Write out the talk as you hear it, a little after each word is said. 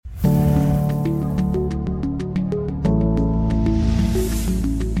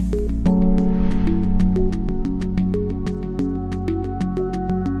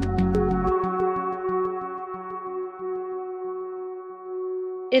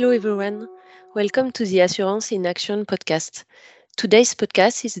Hello everyone. Welcome to the Assurance in Action podcast. Today's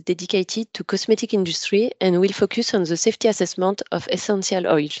podcast is dedicated to cosmetic industry and will focus on the safety assessment of essential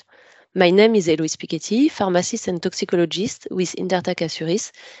oils. My name is Eloise Piketty, pharmacist and toxicologist with Intertac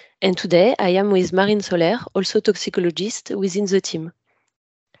Assuris, and today I am with Marine Soler, also toxicologist within the team.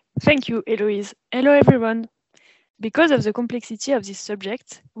 Thank you, Eloise. Hello, everyone. Because of the complexity of this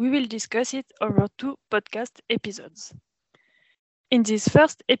subject, we will discuss it over 2 podcast episodes. In this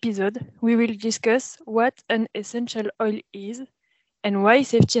first episode, we will discuss what an essential oil is and why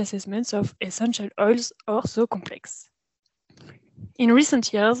safety assessments of essential oils are so complex. In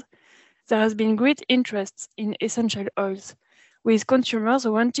recent years, there has been great interest in essential oils, with consumers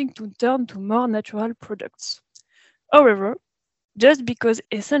wanting to turn to more natural products. However, just because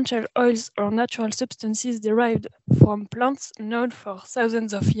essential oils are natural substances derived from plants known for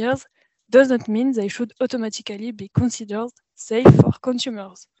thousands of years does not mean they should automatically be considered safe for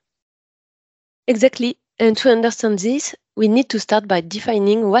consumers. Exactly. And to understand this, we need to start by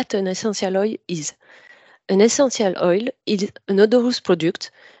defining what an essential oil is. An essential oil is an odorous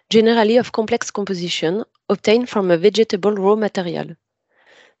product, generally of complex composition, obtained from a vegetable raw material.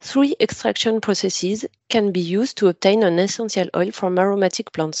 3 extraction processes can be used to obtain an essential oil from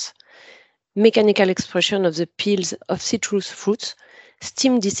aromatic plants: mechanical expression of the peels of citrus fruits,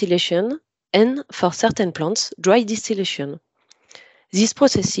 steam distillation, and, for certain plants, dry distillation. These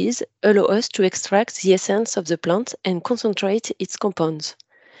processes allow us to extract the essence of the plant and concentrate its compounds.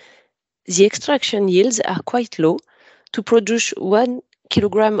 The extraction yields are quite low. To produce 1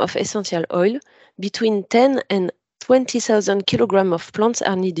 kilogram of essential oil, between 10 and 20,000 kilograms of plants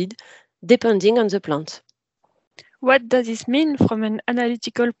are needed, depending on the plant. What does this mean from an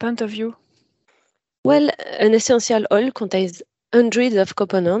analytical point of view? Well, an essential oil contains hundreds of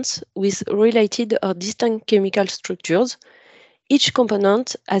components with related or distinct chemical structures. Each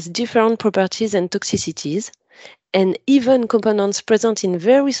component has different properties and toxicities, and even components present in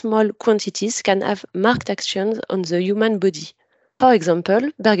very small quantities can have marked actions on the human body. For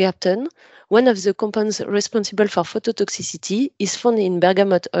example, bergamot, one of the compounds responsible for phototoxicity, is found in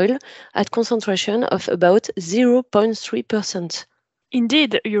bergamot oil at concentration of about 0.3%.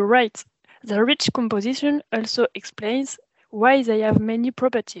 Indeed, you're right. The rich composition also explains why they have many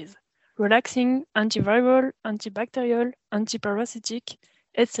properties: relaxing, antiviral, antibacterial, antiparasitic,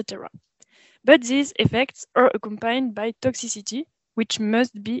 etc. But these effects are accompanied by toxicity, which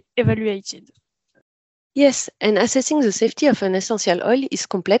must be evaluated. Yes, and assessing the safety of an essential oil is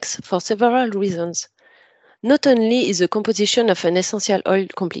complex for several reasons. Not only is the composition of an essential oil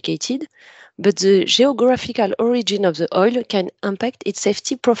complicated, but the geographical origin of the oil can impact its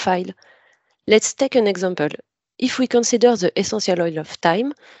safety profile. Let's take an example. If we consider the essential oil of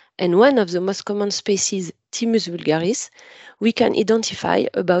thyme and one of the most common species, Thymus vulgaris, we can identify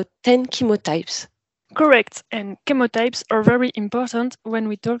about 10 chemotypes. Correct, and chemotypes are very important when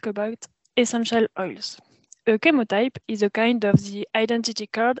we talk about essential oils. A chemotype is a kind of the identity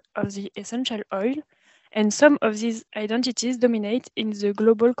card of the essential oil, and some of these identities dominate in the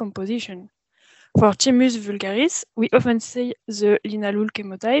global composition. For Thymus vulgaris, we often say the linalool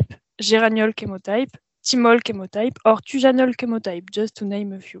chemotype, geraniol chemotype, thymol chemotype, or thujanol chemotype, just to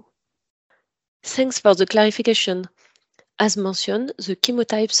name a few. Thanks for the clarification. As mentioned, the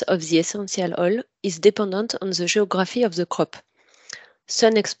chemotypes of the essential oil is dependent on the geography of the crop.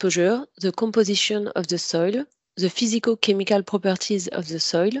 Sun exposure, the composition of the soil, the physico-chemical properties of the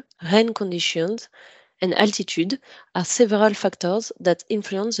soil, rain conditions, and altitude are several factors that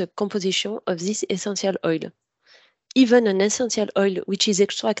influence the composition of this essential oil. Even an essential oil which is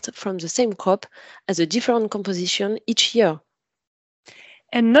extracted from the same crop has a different composition each year.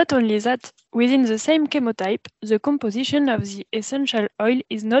 And not only that, within the same chemotype, the composition of the essential oil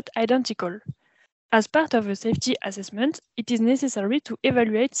is not identical. As part of a safety assessment, it is necessary to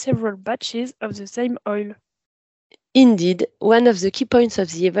evaluate several batches of the same oil. Indeed, one of the key points of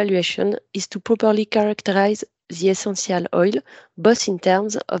the evaluation is to properly characterize the essential oil, both in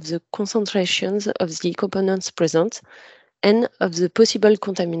terms of the concentrations of the components present and of the possible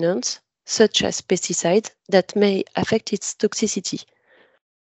contaminants, such as pesticides, that may affect its toxicity.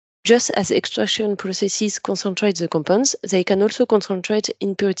 Just as extraction processes concentrate the compounds, they can also concentrate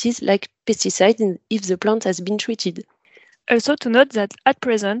impurities like pesticides if the plant has been treated. Also to note that at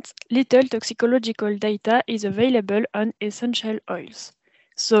present, little toxicological data is available on essential oils.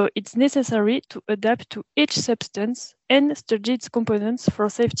 So it's necessary to adapt to each substance and study its components for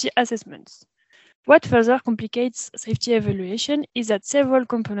safety assessments. What further complicates safety evaluation is that several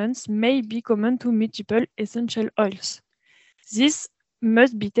components may be common to multiple essential oils. This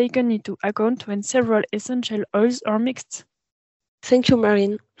must be taken into account when several essential oils are mixed. Thank you,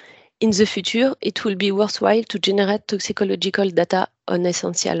 Marine. In the future, it will be worthwhile to generate toxicological data on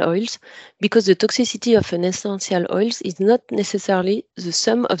essential oils because the toxicity of an essential oil is not necessarily the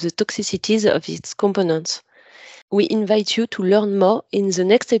sum of the toxicities of its components. We invite you to learn more in the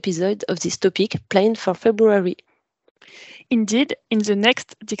next episode of this topic planned for February. Indeed, in the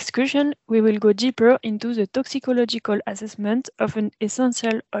next discussion, we will go deeper into the toxicological assessment of an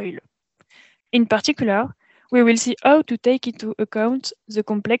essential oil. In particular, we will see how to take into account the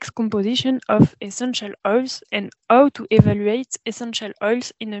complex composition of essential oils and how to evaluate essential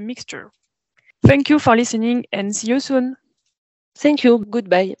oils in a mixture. Thank you for listening and see you soon. Thank you.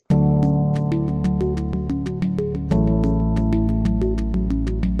 Goodbye.